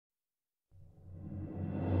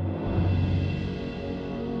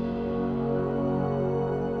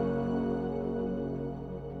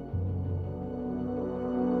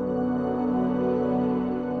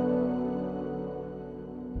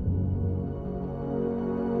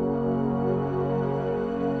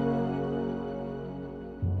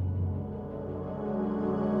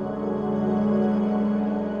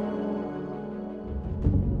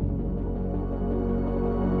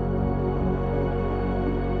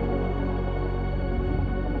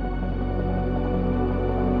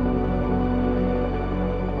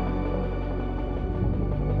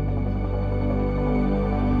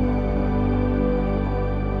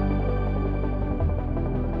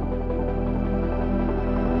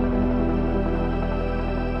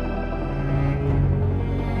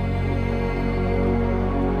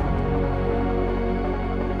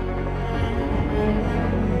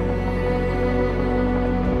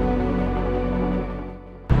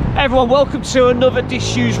Hey everyone, welcome to another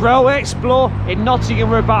disused railway explore in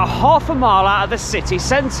Nottingham. We're about half a mile out of the city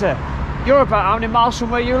centre. You're about how many miles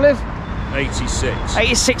from where you live? 86.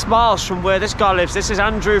 86 miles from where this guy lives. This is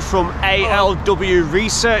Andrew from ALW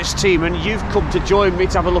Research Team, and you've come to join me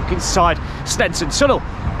to have a look inside Sneinton Tunnel.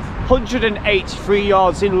 183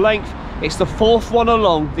 yards in length. It's the fourth one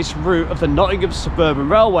along this route of the Nottingham Suburban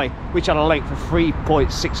Railway, which had a length of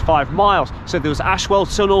 3.65 miles. So there was Ashwell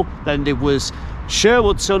Tunnel, then there was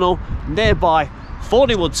Sherwood Tunnel, nearby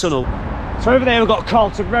Thorneywood Tunnel. So over there we've got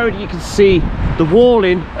Carlton Road, and you can see the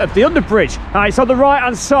walling of the underbridge. Now it's on the right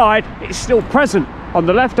hand side, it's still present. On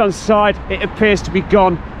the left hand side it appears to be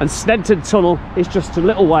gone, and Sneinton Tunnel is just a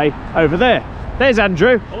little way over there. There's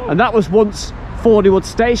Andrew. Hello. And that was once Thorneywood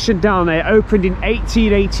Station down there, opened in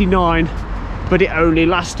 1889, but it only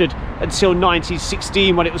lasted until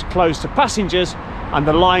 1916 when it was closed to passengers, and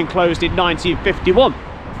the line closed in 1951.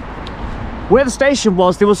 Where the station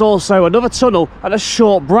was, there was also another tunnel and a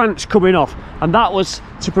short branch coming off, and that was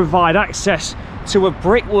to provide access to a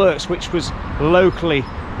brickworks which was locally.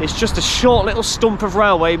 It's just a short little stump of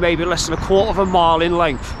railway, maybe less than a quarter of a mile in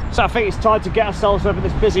length. So I think it's time to get ourselves over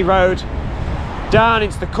this busy road, down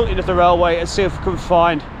into the cutting of the railway, and see if we can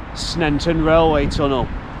find Sneinton Railway Tunnel.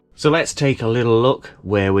 So let's take a little look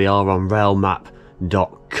where we are on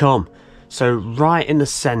railmap.com. So right in the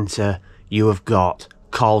centre you have got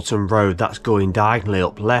Carlton Road. That's going diagonally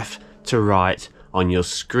up left to right on your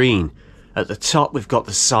screen. At the top we've got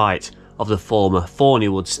the site of the former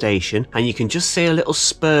Thorneywood Station, and you can just see a little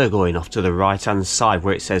spur going off to the right hand side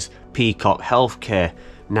where it says Peacock Healthcare.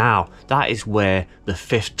 Now that is where the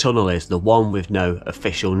fifth tunnel is, the one with no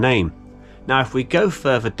official name. Now if we go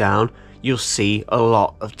further down you'll see a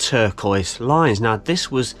lot of turquoise lines. Now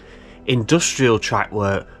this was industrial track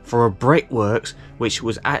work for a brickworks which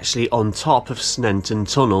was actually on top of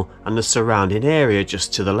Sneinton Tunnel and the surrounding area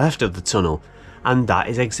just to the left of the tunnel, and that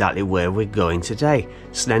is exactly where we're going today,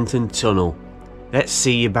 Sneinton Tunnel. Let's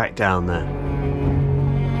see you back down there.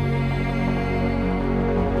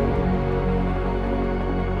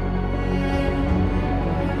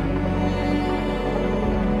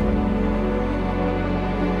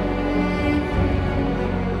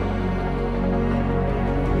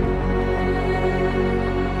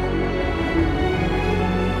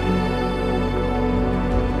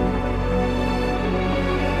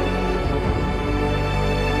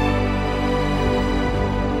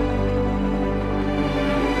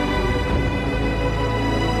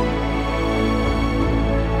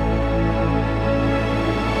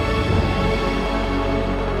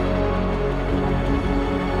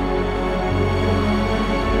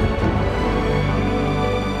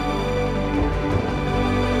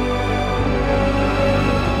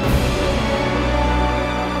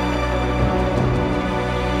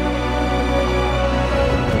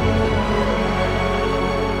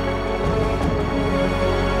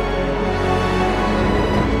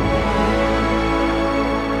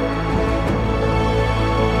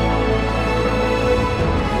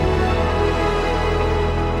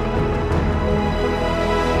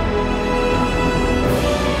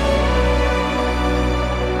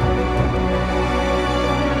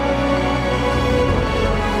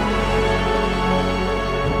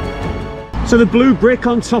 So the blue brick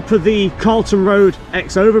on top of the Carlton Road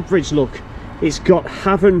X overbridge, look, it's got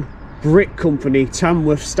Haven Brick Company,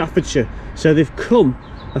 Tamworth, Staffordshire. So they've come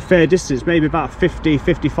a fair distance, maybe about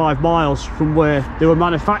 50-55 miles from where they were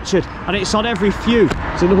manufactured, and it's on every few.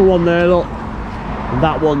 There's another one there, look, and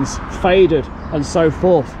that one's faded and so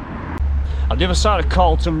forth. On the other side of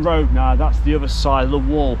Carlton Road now, that's the other side of the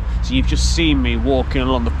wall. So you've just seen me walking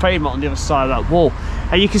along the pavement on the other side of that wall,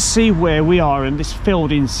 and you can see where we are in this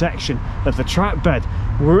filled in section of the track bed.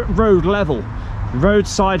 We're at road level,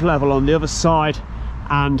 roadside level on the other side,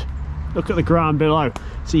 and look at the ground below.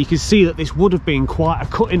 So you can see that this would have been quite a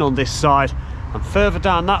cutting on this side, and further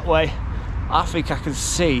down that way I think I can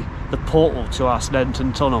see the portal to our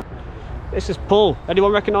Sneinton Tunnel. This is Paul.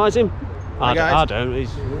 Anyone recognise him? I don't.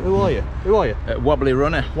 Who are you? Who are you? Wobbly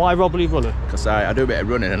runner. Why wobbly runner? Because I do a bit of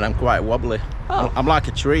running and I'm quite wobbly. Oh. I'm like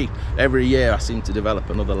a tree. Every year I seem to develop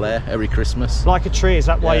another layer, every Christmas. Like a tree, is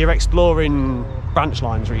that why you're exploring branch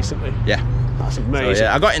lines recently? Yeah. That's amazing. So,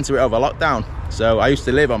 yeah, I got into it over lockdown. So I used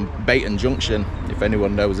to live on Beggining Junction, if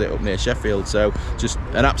anyone knows it, up near Sheffield. So just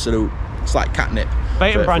an absolute, it's like catnip.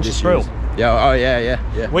 Beggining branch is thrill. Yeah, oh yeah.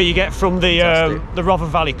 Where you get from the Rother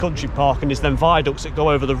Valley Country Park, and there's then viaducts that go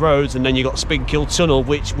over the roads, and then you got Spinkill Tunnel,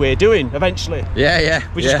 which we're doing eventually. Yeah.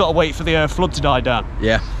 We just got to wait for the flood to die down.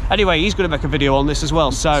 Yeah. Anyway, he's going to make a video on this as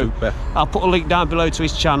well, so super. I'll put a link down below to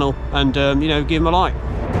his channel, and you know, give him a like.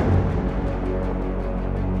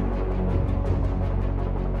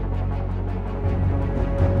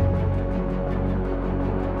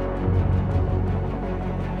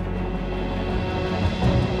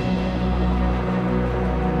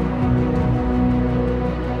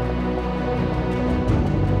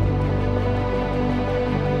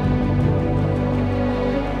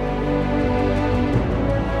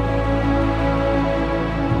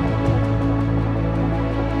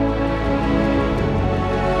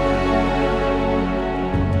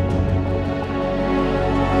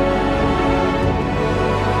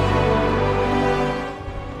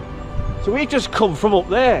 So we've just come from up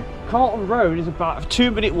there. Carlton Road is about a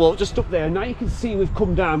 2-minute walk just up there. Now you can see we've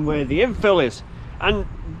come down where the infill is. And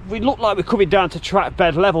we look like we're coming down to track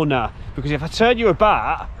bed level now. Because if I turn you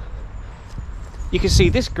about, you can see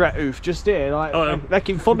this Gret Oof just here, like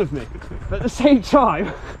making fun of me. But at the same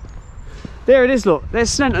time, there it is, look.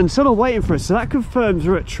 There's Sneinton Tunnel waiting for us. So that confirms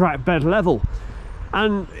we're at track bed level.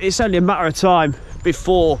 And it's only a matter of time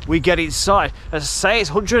before we get inside. As I say,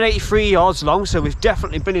 it's 183 yards long, so we've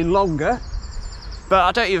definitely been in longer. But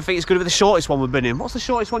I don't even think it's going to be the shortest one we've been in. What's the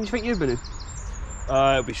shortest one you think you've been in?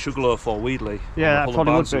 It'll be Sugarloaf or Wheatley. Yeah, that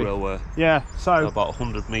probably would be. Railway. Yeah, so about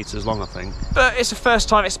 100 metres long, I think. But it's a first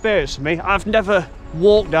time experience for me. I've never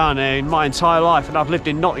walked down here in my entire life, and I've lived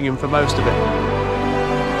in Nottingham for most of it.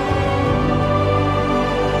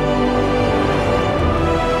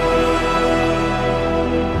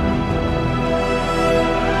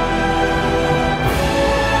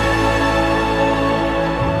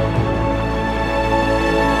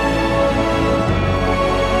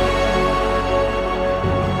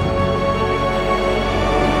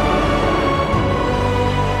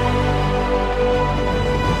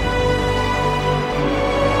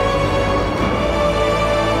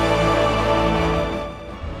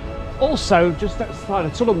 Also, just outside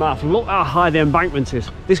the tunnel mouth, look how high the embankment is.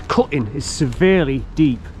 This cutting is severely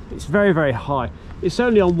deep. It's very, very high. It's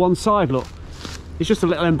only on one side, look. It's just a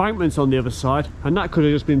little embankment on the other side, and that could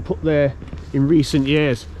have just been put there in recent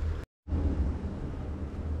years.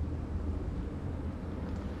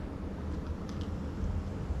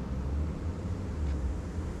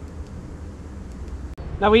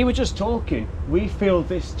 Now, we were just talking. We feel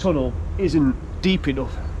this tunnel isn't deep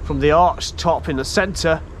enough from the arch top in the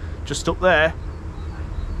centre, just up there,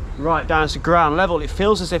 right down to ground level. It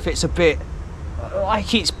feels as if it's a bit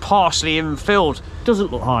like it's partially infilled.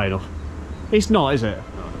 Doesn't look high enough. It's not, is it?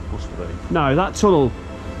 No, it must be. No, that tunnel,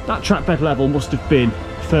 that track bed level must have been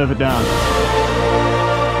further down.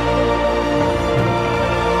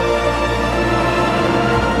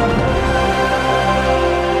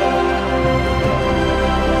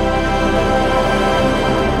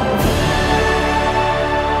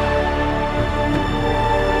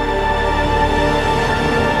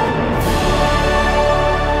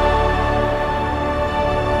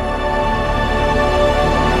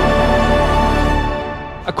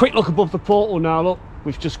 A quick look above the portal now, look,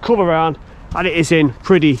 we've just come around and it is in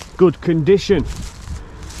pretty good condition.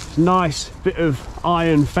 Nice bit of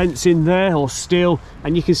iron fencing there, or steel,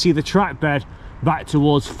 and you can see the track bed back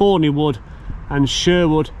towards Thorneywood and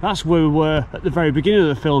Sherwood. That's where we were at the very beginning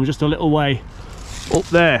of the film, just a little way up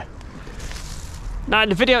there. Now in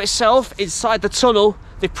the video itself, inside the tunnel,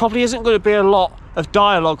 there probably isn't going to be a lot of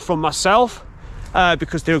dialogue from myself,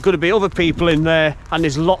 because there are going to be other people in there, and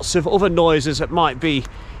there's lots of other noises that might be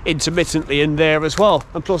intermittently in there as well.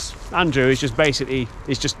 And plus, Andrew is just basically,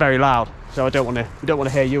 he's just very loud, so we don't want to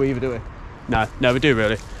hear you either, do we? No, we do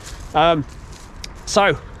really.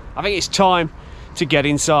 So I think it's time to get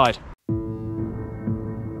inside.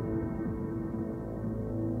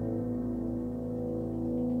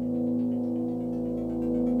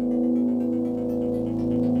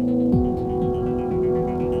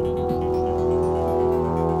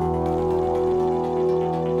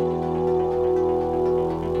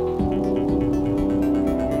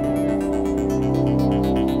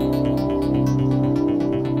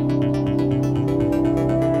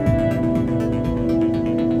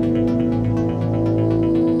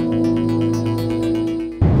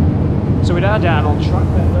 So we're now down on track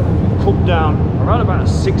bed, come down around about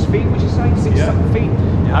 6 feet, would you say? 6, 7 feet?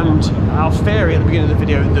 Yeah. And our theory at the beginning of the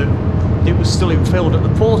video that it was still infilled at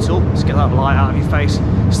the portal, let's get that light out of your face,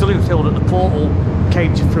 still infilled at the portal,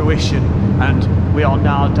 came to fruition, and we are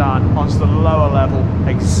now down onto the lower level,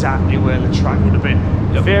 exactly where the track would have been.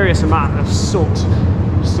 A various amount of soot,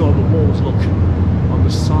 still on the walls, look, on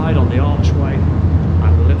the side, on the archway,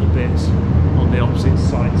 and little bits on the opposite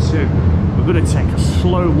side too. We're going to take a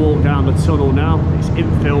slow walk down the tunnel now. It's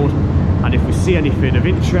infilled, and if we see anything of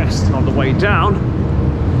interest on the way down,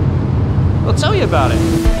 I'll tell you about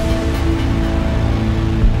it.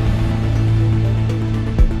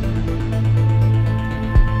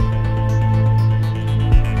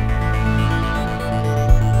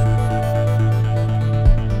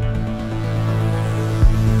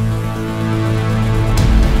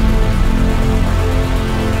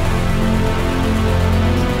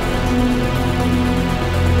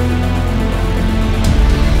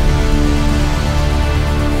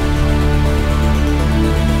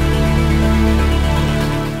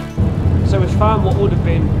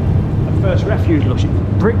 refuge. Look,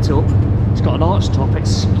 it's bricked up. It's got an arch top.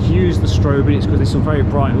 Excuse the strobing. It's because there's some very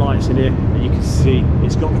bright lights in here, and you can see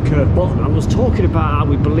it's got the curved bottom. I was talking about how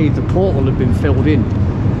we believe the portal had been filled in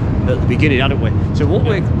at the beginning, hadn't we? So what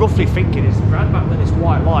we're roughly thinking is, round back where this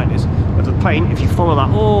white line is of the paint, if you follow that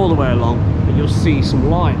all the way along, and you'll see some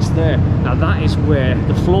lights there. Now that is where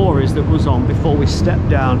the floor is that was on before we stepped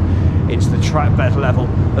down into the track bed level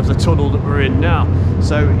of the tunnel that we're in now.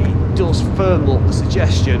 So it does firm up the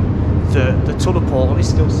suggestion that the tunnel portal is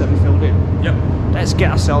still semi-filled in. Yep. Let's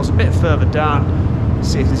get ourselves a bit further down,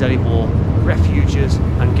 see if there's any more refuges,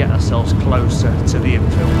 and get ourselves closer to the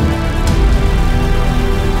infill.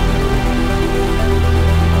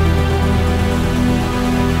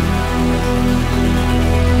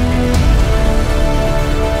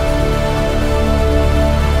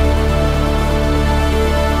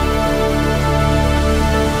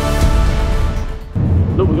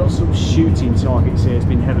 Look, we've got some shooting targets here. It's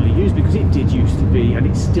been heavily used because it did used to be, and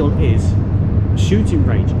it still is, a shooting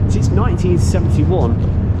range. Since 1971,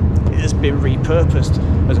 it has been repurposed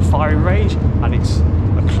as a firing range, and it's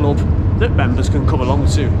a club that members can come along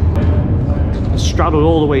to. Straddled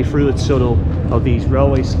all the way through the tunnel are these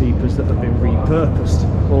railway sleepers that have been repurposed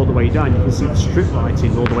all the way down. You can see the strip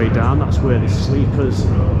lighting all the way down. That's where the sleepers,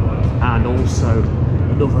 and also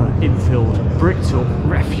another infilled, bricked up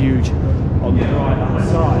refuge on the right hand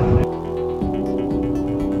side.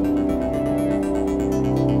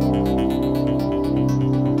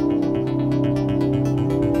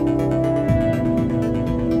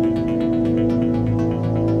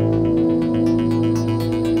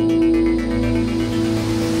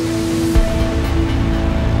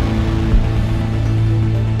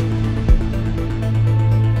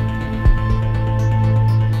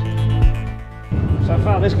 So I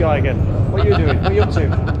found this guy again. What are you doing? What are you up to?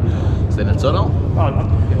 It's in a tunnel. Oh,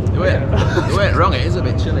 You ain't wrong, it is a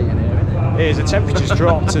bit chilly in here, isn't it? it is, the temperature's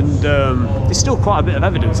dropped, and there's still quite a bit of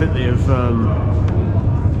evidence, isn't there, of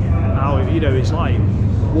how, you know, it's like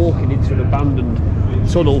walking into an abandoned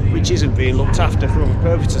tunnel which isn't being looked after for other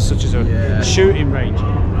purposes, such as a shooting range.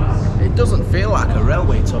 It doesn't feel like a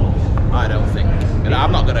railway tunnel, I don't think. And I've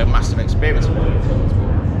not got a massive experience with railway tunnels,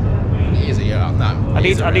 but it is a year on that. I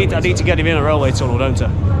need to get him in a railway tunnel, don't I?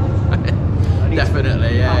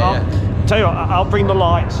 Definitely, yeah. Tell you what, I'll bring the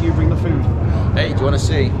lights, you bring the food. Hey, do you want to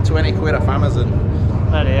see? 20 quid off Amazon.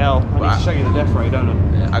 Bloody hell, I need to show you the death ray, don't I?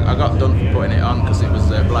 Yeah, I got done for putting it on because it was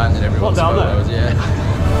blinding everyone's What, down photos, there? Yeah.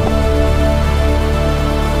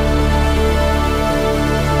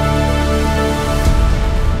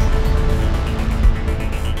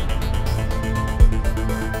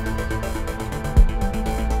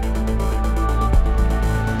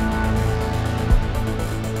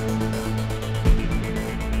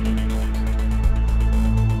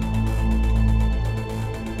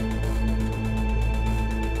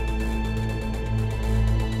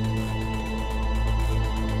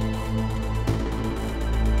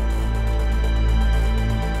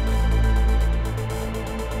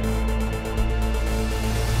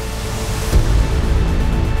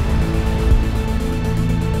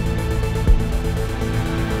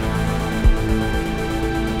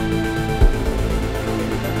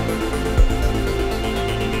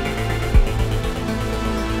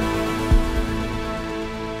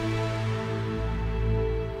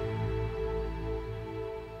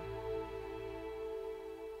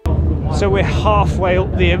 So we're halfway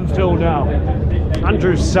up the infill now.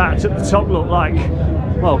 Andrew's sat at the top, look like,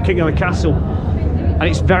 well, king of the castle. And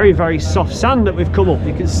it's very, very soft sand that we've come up.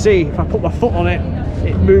 You can see if I put my foot on it,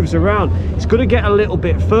 it moves around. It's going to get a little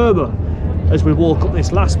bit firmer as we walk up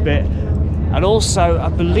this last bit. And also, I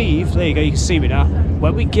believe, there you go, you can see me now.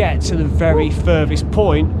 When we get to the very furthest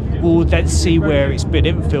point, we'll then see where it's been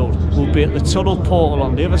infilled. We'll be at the tunnel portal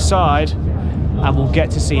on the other side, and we'll get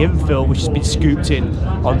to see infill, which has been scooped in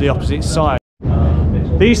on the opposite side.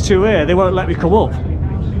 These two here, they won't let me come up. Can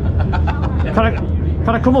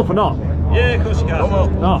I come up or not? Yeah, of course you can. Come up.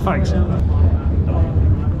 Oh, thanks.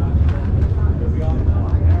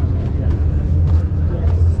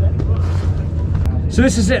 So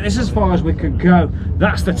this is it, this is as far as we could go.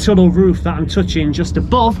 That's the tunnel roof that I'm touching just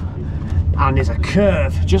above, and there's a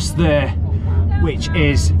curve just there, which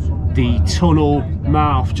is the tunnel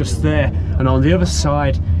mouth just there, and on the other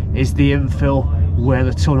side is the infill where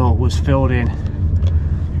the tunnel was filled in.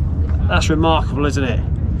 That's remarkable, isn't it?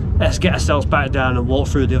 Let's get ourselves back down and walk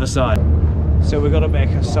through the other side. So we've got to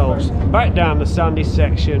make ourselves back down the sandy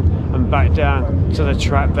section and back down to the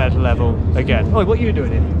track bed level again. Oh, what are you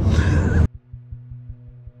doing here?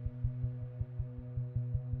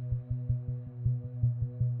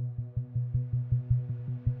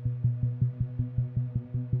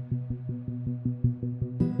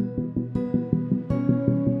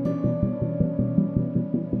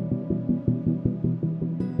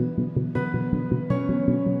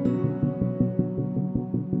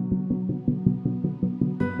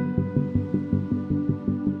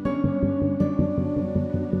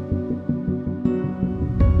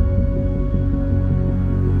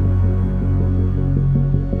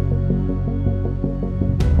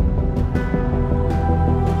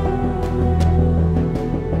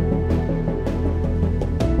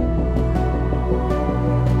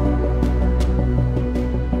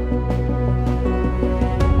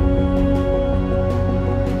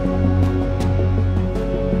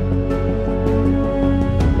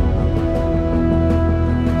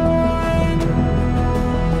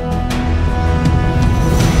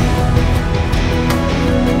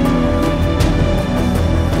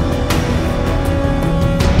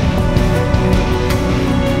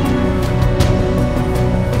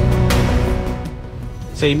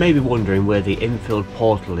 So you may be wondering where the infield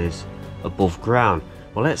portal is above ground.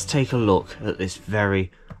 Well, let's take a look at this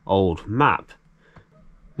very old map.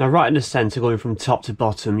 Now right in the centre, going from top to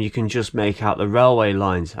bottom, you can just make out the railway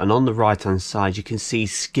lines, and on the right hand side you can see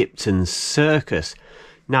Skipton Circus.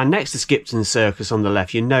 Now next to Skipton Circus on the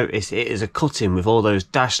left, you notice it is a cut-in with all those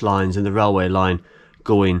dash lines and the railway line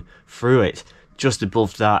going through it. Just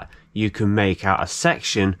above that you can make out a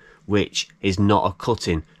section which is not a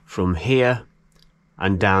cut-in, from here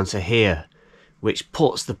and down to here, which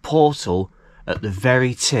puts the portal at the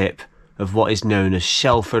very tip of what is known as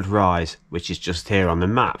Shelford Rise, which is just here on the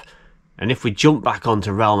map. And if we jump back onto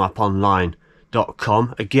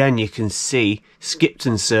railmaponline.com, again you can see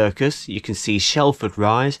Skipton Circus, you can see Shelford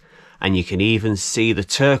Rise, and you can even see the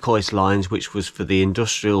turquoise lines, which was for the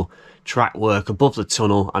industrial track work above the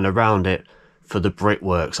tunnel and around it for the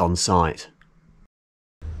brickworks on site.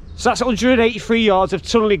 So that's 183 yards of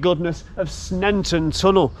tunnelly goodness of Sneinton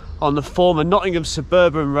Tunnel on the former Nottingham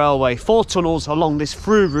Suburban Railway. 4 tunnels along this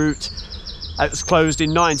through route. It was closed in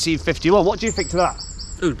 1951. What do you think to that?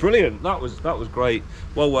 It was brilliant. That was great.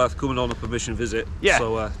 Well worth coming on a permission visit. Yeah.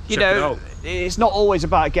 So you check know, it out. it's not always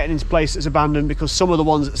about getting into place that's abandoned, because some of the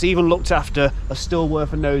ones that's even looked after are still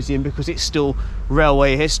worth a nosy in, because it's still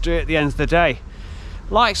railway history at the end of the day.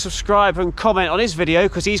 Like, subscribe and comment on his video,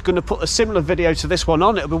 because he's going to put a similar video to this one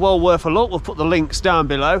on. It'll be well worth a look. We'll put the links down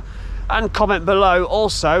below, and comment below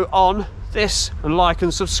also on this, and like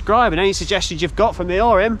and subscribe, and any suggestions you've got from me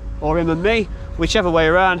or him and me, whichever way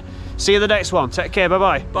around. See you in the next one. Take care. Bye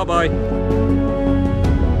bye. Bye bye.